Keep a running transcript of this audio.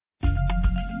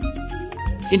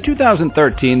In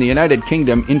 2013, the United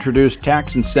Kingdom introduced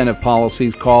tax incentive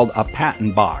policies called a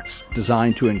patent box,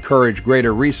 designed to encourage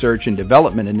greater research and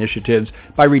development initiatives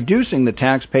by reducing the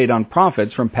tax paid on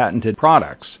profits from patented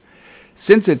products.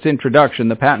 Since its introduction,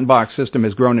 the patent box system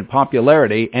has grown in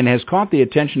popularity and has caught the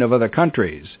attention of other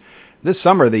countries. This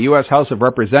summer, the U.S. House of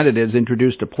Representatives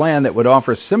introduced a plan that would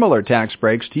offer similar tax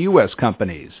breaks to U.S.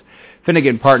 companies.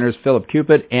 Finnegan partners Philip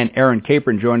Cupid and Aaron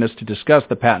Capron join us to discuss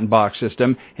the patent box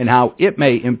system and how it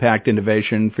may impact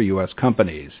innovation for U.S.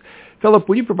 companies. Philip,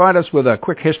 will you provide us with a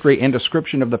quick history and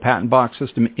description of the patent box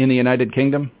system in the United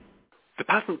Kingdom? The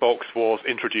patent box was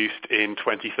introduced in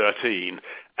 2013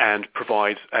 and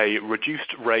provides a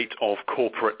reduced rate of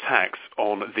corporate tax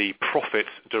on the profits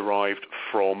derived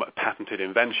from patented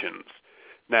inventions.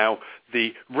 Now,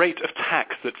 the rate of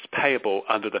tax that's payable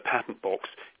under the patent box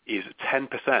is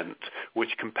 10%,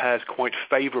 which compares quite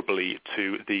favourably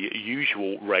to the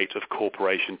usual rate of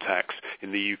corporation tax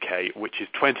in the UK, which is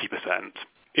 20%.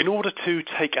 In order to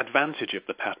take advantage of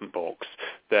the patent box,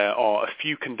 there are a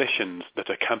few conditions that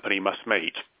a company must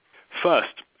meet.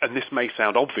 First, and this may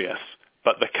sound obvious,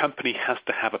 but the company has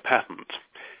to have a patent.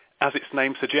 As its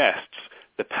name suggests,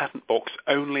 the patent box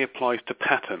only applies to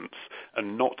patents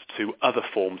and not to other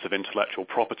forms of intellectual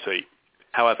property.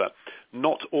 However,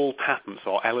 not all patents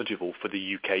are eligible for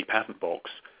the UK patent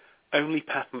box. Only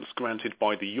patents granted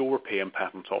by the European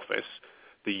Patent Office,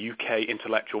 the UK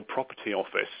Intellectual Property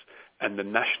Office, and the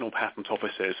national patent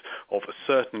offices of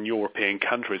certain European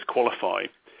countries qualify.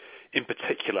 In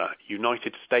particular,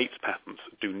 United States patents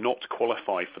do not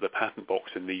qualify for the patent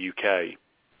box in the UK.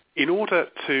 In order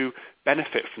to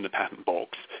benefit from the patent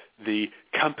box, the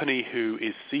company who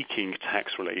is seeking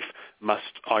tax relief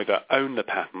must either own the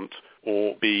patent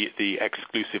or be the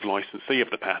exclusive licensee of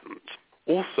the patent.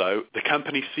 Also, the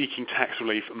company seeking tax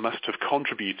relief must have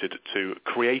contributed to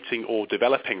creating or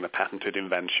developing the patented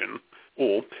invention,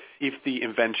 or if the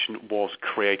invention was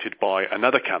created by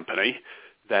another company,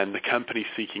 then the company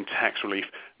seeking tax relief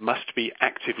must be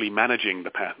actively managing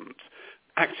the patent.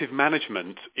 Active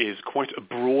management is quite a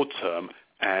broad term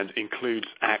and includes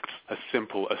acts as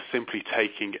simple as simply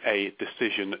taking a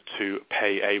decision to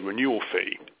pay a renewal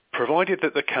fee. Provided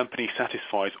that the company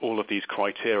satisfies all of these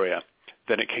criteria,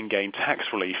 then it can gain tax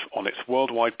relief on its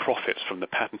worldwide profits from the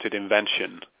patented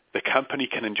invention. The company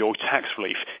can enjoy tax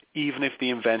relief even if the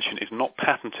invention is not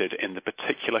patented in the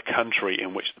particular country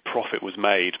in which the profit was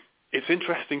made. It's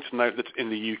interesting to note that in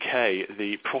the UK,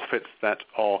 the profits that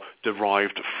are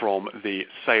derived from the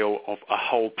sale of a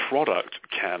whole product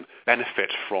can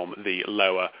benefit from the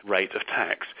lower rate of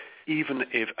tax, even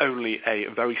if only a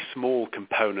very small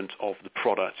component of the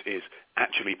product is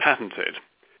actually patented.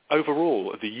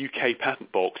 Overall, the UK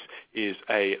patent box is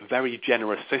a very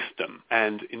generous system,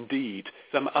 and indeed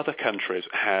some other countries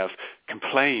have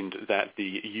complained that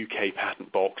the UK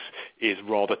patent box is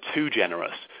rather too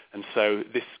generous, and so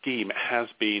this scheme has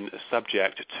been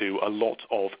subject to a lot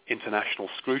of international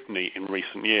scrutiny in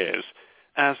recent years.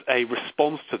 As a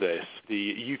response to this,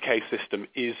 the UK system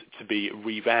is to be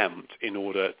revamped in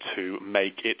order to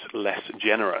make it less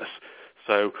generous.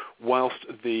 So whilst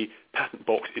the patent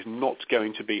box is not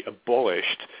going to be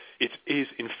abolished, it is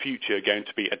in future going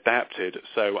to be adapted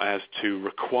so as to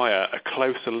require a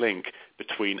closer link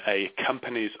between a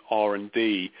company's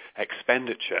R&D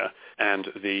expenditure and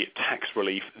the tax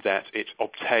relief that it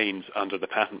obtains under the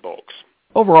patent box.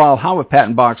 Overall, how have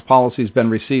patent box policies been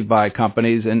received by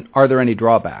companies, and are there any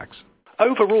drawbacks?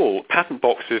 Overall, patent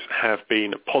boxes have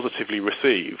been positively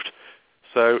received.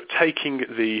 So taking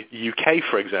the UK,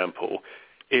 for example,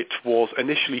 it was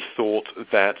initially thought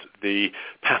that the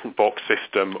patent box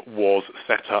system was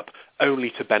set up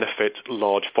only to benefit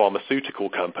large pharmaceutical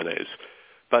companies.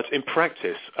 But in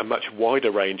practice, a much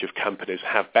wider range of companies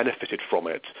have benefited from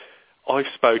it. I've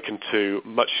spoken to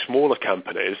much smaller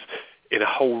companies in a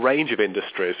whole range of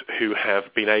industries who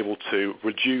have been able to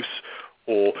reduce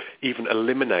or even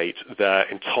eliminate their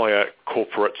entire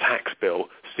corporate tax bill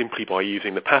simply by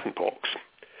using the patent box.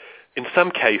 In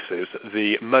some cases,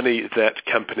 the money that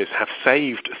companies have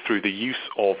saved through the use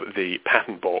of the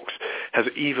patent box has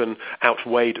even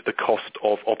outweighed the cost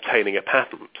of obtaining a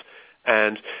patent.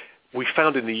 And we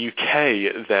found in the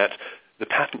UK that the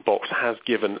patent box has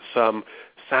given some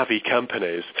savvy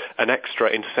companies an extra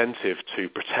incentive to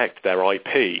protect their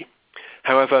IP.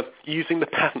 However, using the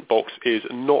patent box is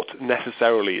not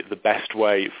necessarily the best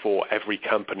way for every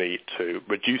company to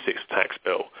reduce its tax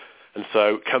bill. And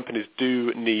so companies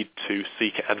do need to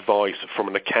seek advice from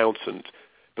an accountant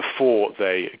before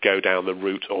they go down the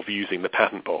route of using the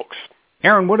patent box.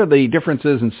 Aaron, what are the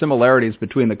differences and similarities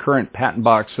between the current patent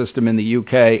box system in the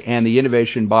UK and the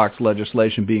innovation box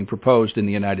legislation being proposed in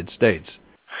the United States?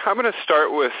 I'm going to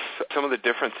start with some of the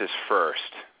differences first.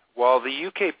 While the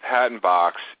UK Patent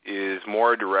Box is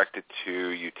more directed to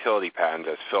utility patents,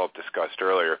 as Philip discussed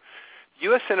earlier,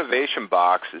 U.S. Innovation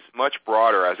Box is much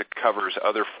broader as it covers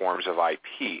other forms of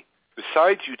IP.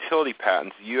 Besides utility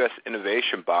patents, the U.S.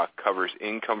 Innovation Box covers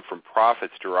income from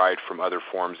profits derived from other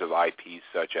forms of IP,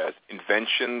 such as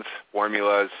inventions,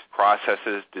 formulas,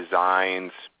 processes,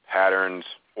 designs, patterns,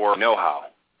 or know-how.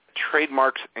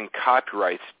 Trademarks and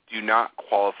copyrights do not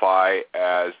qualify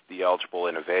as the eligible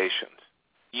innovations.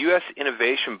 U.S.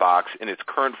 Innovation Box in its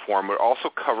current form would also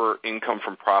cover income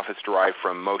from profits derived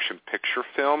from motion picture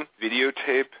film,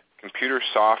 videotape, computer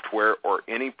software, or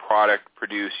any product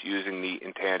produced using the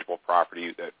intangible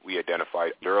property that we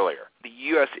identified earlier. The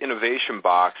U.S. Innovation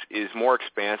Box is more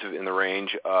expansive in the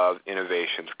range of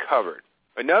innovations covered.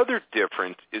 Another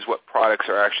difference is what products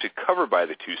are actually covered by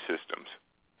the two systems.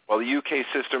 While the UK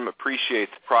system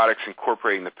appreciates products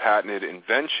incorporating the patented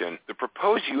invention, the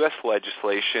proposed U.S.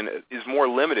 legislation is more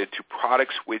limited to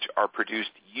products which are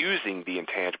produced using the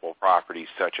intangible property,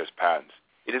 such as patents.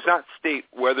 It does not state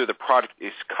whether the product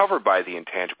is covered by the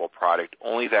intangible product,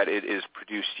 only that it is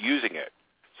produced using it.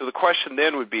 So the question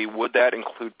then would be, would that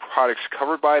include products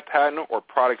covered by a patent or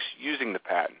products using the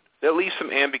patent? That leaves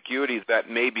some ambiguity that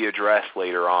may be addressed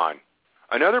later on.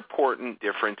 Another important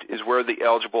difference is where the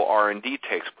eligible R&D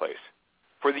takes place.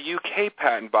 For the UK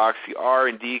Patent Box, the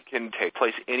R&D can take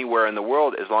place anywhere in the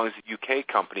world as long as the UK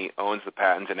company owns the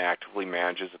patents and actively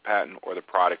manages the patent or the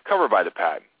product covered by the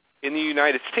patent. In the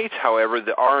United States, however,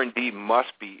 the R&D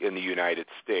must be in the United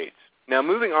States. Now,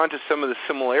 moving on to some of the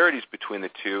similarities between the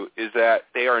two is that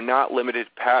they are not limited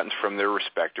to patents from their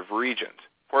respective regions.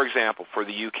 For example, for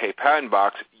the UK Patent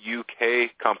Box,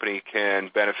 UK company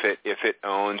can benefit if it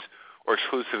owns or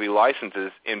exclusively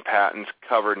licenses in patents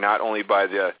covered not only by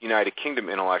the United Kingdom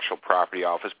Intellectual Property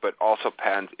Office, but also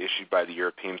patents issued by the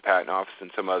European Patent Office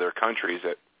and some other countries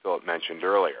that Philip mentioned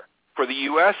earlier. For the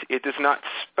U.S., it does not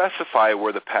specify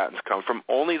where the patents come from,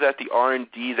 only that the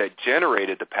R&D that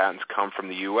generated the patents come from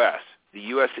the U.S. The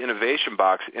U.S. Innovation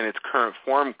Box in its current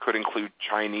form could include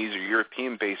Chinese or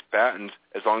European-based patents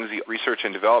as long as the research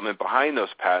and development behind those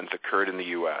patents occurred in the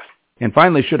U.S. And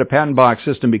finally, should a patent box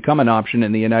system become an option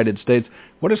in the United States,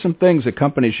 what are some things that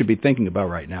companies should be thinking about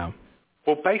right now?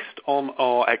 Well, based on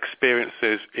our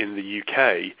experiences in the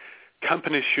UK,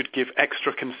 companies should give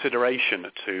extra consideration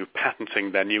to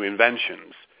patenting their new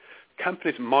inventions.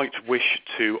 Companies might wish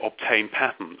to obtain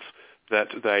patents that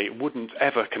they wouldn't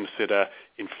ever consider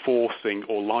enforcing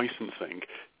or licensing,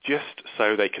 just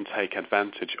so they can take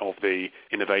advantage of the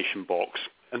innovation box.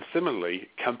 And similarly,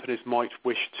 companies might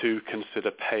wish to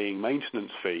consider paying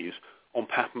maintenance fees on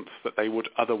patents that they would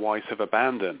otherwise have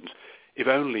abandoned, if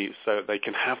only so they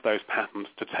can have those patents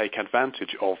to take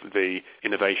advantage of the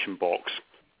innovation box.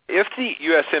 If the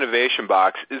U.S. Innovation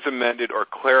Box is amended or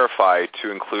clarified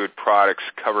to include products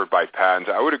covered by patents,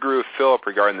 I would agree with Philip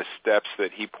regarding the steps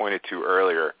that he pointed to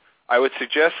earlier. I would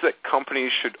suggest that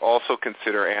companies should also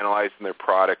consider analyzing their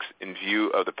products in view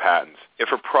of the patents.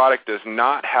 If a product does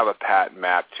not have a patent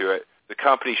map to it, the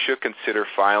company should consider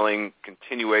filing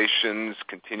continuation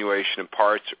in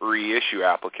parts, or reissue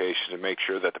applications to make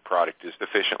sure that the product is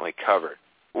sufficiently covered.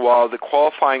 While the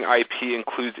qualifying IP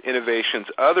includes innovations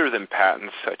other than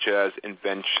patents, such as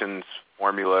inventions,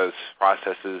 formulas,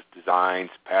 processes, designs,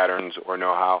 patterns, or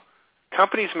know-how,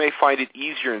 companies may find it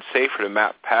easier and safer to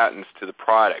map patents to the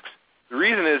products. The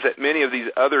reason is that many of these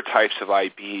other types of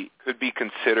IP could be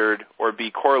considered or be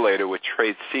correlated with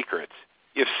trade secrets.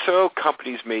 If so,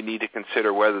 companies may need to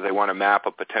consider whether they want to map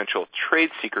a potential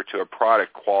trade secret to a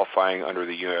product qualifying under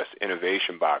the U.S.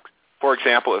 Innovation Box. For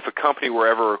example, if a company were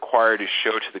ever required to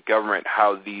show to the government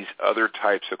how these other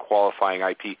types of qualifying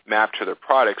IP map to their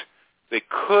products, they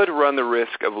could run the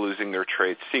risk of losing their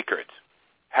trade secrets.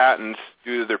 Patents,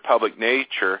 due to their public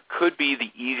nature, could be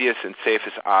the easiest and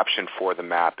safest option for the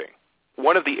mapping.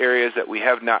 One of the areas that we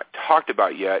have not talked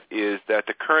about yet is that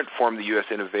the current form of the U.S.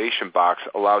 Innovation Box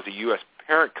allows a U.S.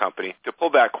 parent company to pull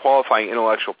back qualifying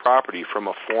intellectual property from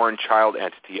a foreign child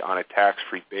entity on a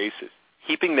tax-free basis.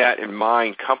 Keeping that in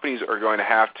mind, companies are going to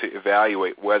have to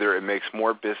evaluate whether it makes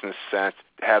more business sense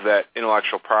to have that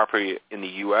intellectual property in the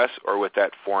U.S. or with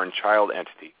that foreign child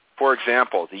entity. For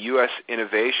example, the U.S.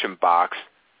 Innovation Box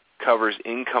covers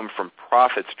income from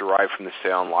profits derived from the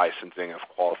sale and licensing of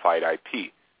qualified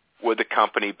IP. Would the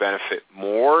company benefit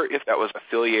more if that was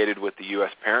affiliated with the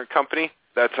U.S. parent company?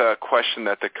 That's a question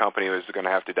that the company is going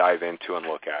to have to dive into and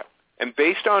look at. And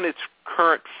based on its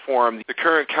current form, the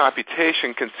current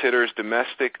computation considers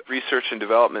domestic research and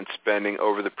development spending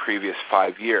over the previous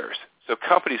 5 years. So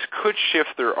companies could shift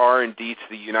their R&D to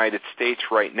the United States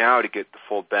right now to get the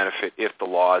full benefit if the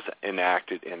law is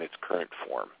enacted in its current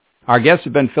form. Our guests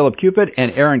have been Philip Cupid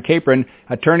and Aaron Capron,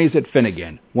 attorneys at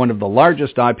Finnegan, one of the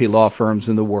largest IP law firms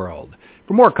in the world.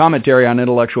 For more commentary on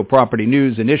intellectual property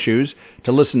news and issues,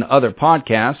 to listen to other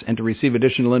podcasts, and to receive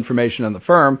additional information on the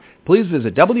firm, please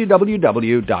visit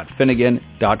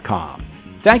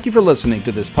www.finnegan.com. Thank you for listening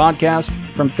to this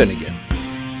podcast from Finnegan.